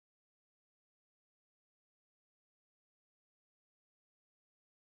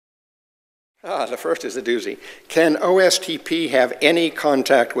The first is a doozy. Can OSTP have any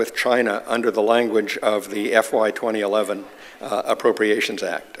contact with China under the language of the Fy2011 Appropriations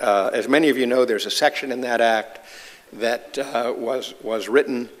Act? As many of you know, there's a section in that act that was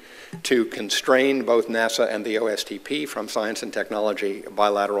written to constrain both NASA and the OSTP from science and technology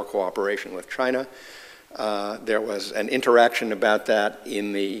bilateral cooperation with China. There was an interaction about that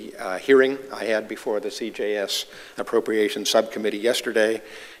in the hearing I had before the CJS Appropriations Subcommittee yesterday,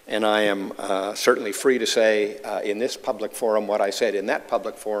 and I am certainly free to say in this public forum what I said in that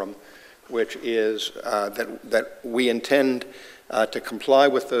public forum, which is that we intend to comply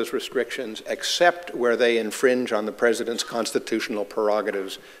with those restrictions except where they infringe on the President's constitutional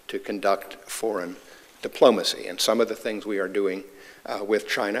prerogatives to conduct foreign diplomacy. And some of the things we are doing with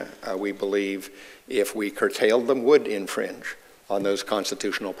China, we believe, if we curtailed them, would infringe on those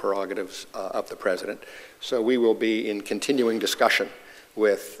constitutional prerogatives of the President. So we will be in continuing discussion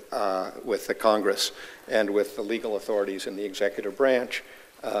with the Congress and with the legal authorities in the executive branch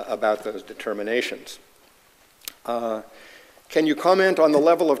about those determinations. Can you comment on the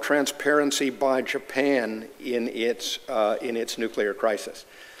level of transparency by Japan in its nuclear crisis?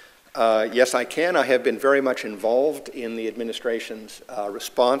 Yes, I can. I have been very much involved in the administration's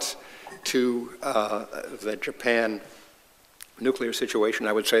response to the Japan nuclear situation.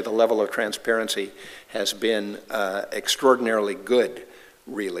 I would say the level of transparency has been extraordinarily good,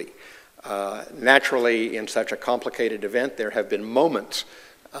 really. Naturally, in such a complicated event, there have been moments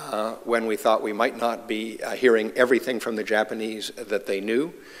when we thought we might not be hearing everything from the Japanese that they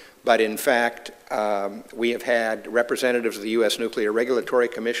knew. But in fact, we have had representatives of the U.S. Nuclear Regulatory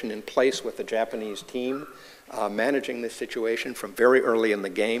Commission in place with the Japanese team managing this situation from very early in the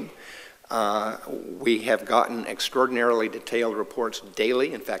game. We have gotten extraordinarily detailed reports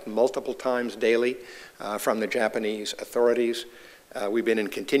daily, in fact, multiple times daily, from the Japanese authorities. We've been in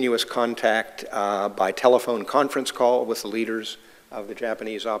continuous contact by telephone conference call with the leaders of the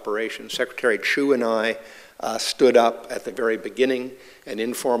Japanese operation. Secretary Chu and I stood up at the very beginning an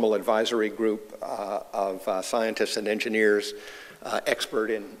informal advisory group of scientists and engineers,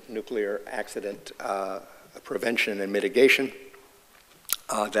 expert in nuclear accident prevention and mitigation,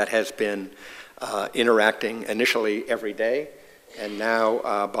 that has been interacting initially every day and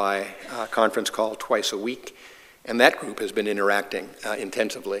now by conference call twice a week. And that group has been interacting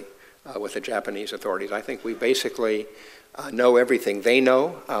intensively with the Japanese authorities. I think we basically know everything they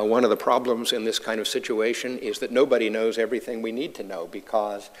know. One of the problems in this kind of situation is that nobody knows everything we need to know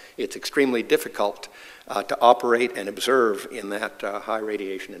because it's extremely difficult to operate and observe in that high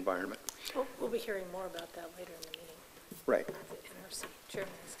radiation environment. We'll be hearing more about that later in the meeting. Right. Chairman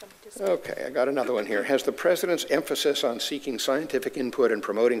is coming to say. Okay, I got another one here. Has the President's emphasis on seeking scientific input and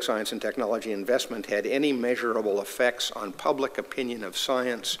promoting science and technology investment had any measurable effects on public opinion of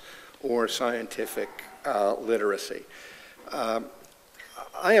science or scientific literacy? I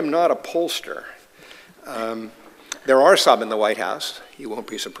am not a pollster. There are some in the White House, you won't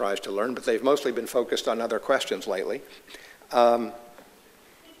be surprised to learn, but they've mostly been focused on other questions lately.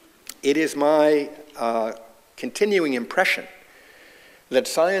 It is my continuing impression that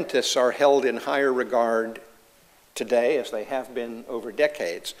scientists are held in higher regard today, as they have been over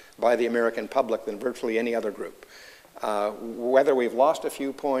decades, by the American public than virtually any other group. Whether we've lost a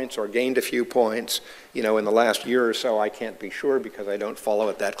few points or gained a few points, in the last year or so, I can't be sure because I don't follow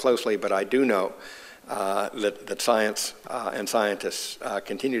it that closely, but I do know that science and scientists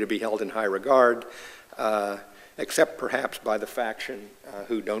continue to be held in high regard, except perhaps by the faction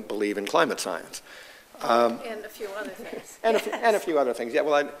who don't believe in climate science. And a few other things. And a few other things. Yeah,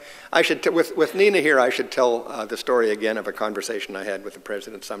 well, I should with Nina here, I should tell the story again of a conversation I had with the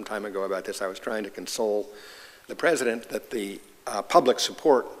President some time ago about this. I was trying to console the President that the public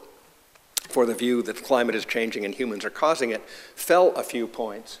support for the view that climate is changing and humans are causing it fell a few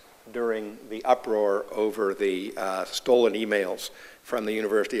points during the uproar over the stolen emails from the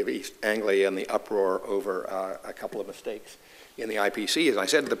University of East Anglia and the uproar over a couple of mistakes in the IPC. As I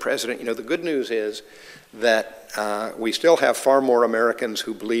said to the President, the good news is that we still have far more Americans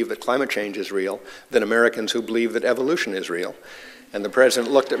who believe that climate change is real than Americans who believe that evolution is real. And the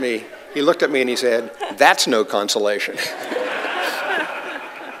President looked at me, and he said, "That's no consolation."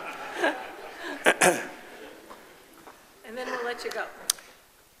 And then we'll let you go.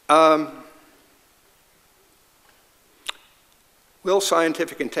 Will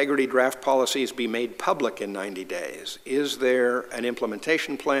scientific integrity draft policies be made public in 90 days? Is there an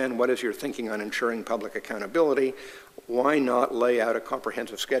implementation plan? What is your thinking on ensuring public accountability? Why not lay out a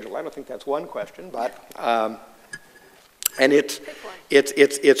comprehensive schedule? I don't think that's one question, but and it's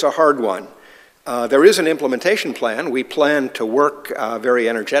a hard one. There is an implementation plan. We plan to work very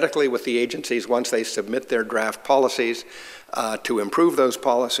energetically with the agencies once they submit their draft policies to improve those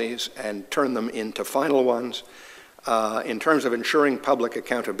policies and turn them into final ones. In terms of ensuring public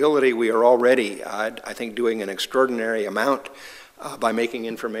accountability, we are already, I think, doing an extraordinary amount by making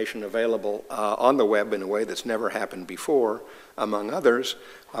information available on the web in a way that's never happened before, among others.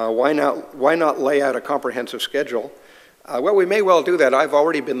 Why not lay out a comprehensive schedule? Well, we may well do that. I've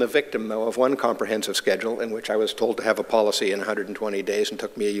already been the victim, though, of one comprehensive schedule in which I was told to have a policy in 120 days and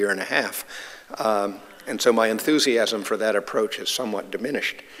took me a year and a half. And so my enthusiasm for that approach is somewhat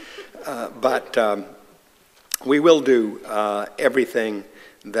diminished. But we will do everything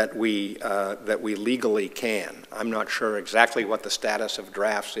that we legally can. I'm not sure exactly what the status of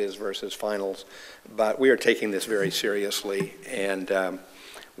drafts is versus finals, but we are taking this very seriously, and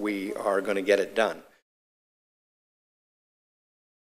we are going to get it done.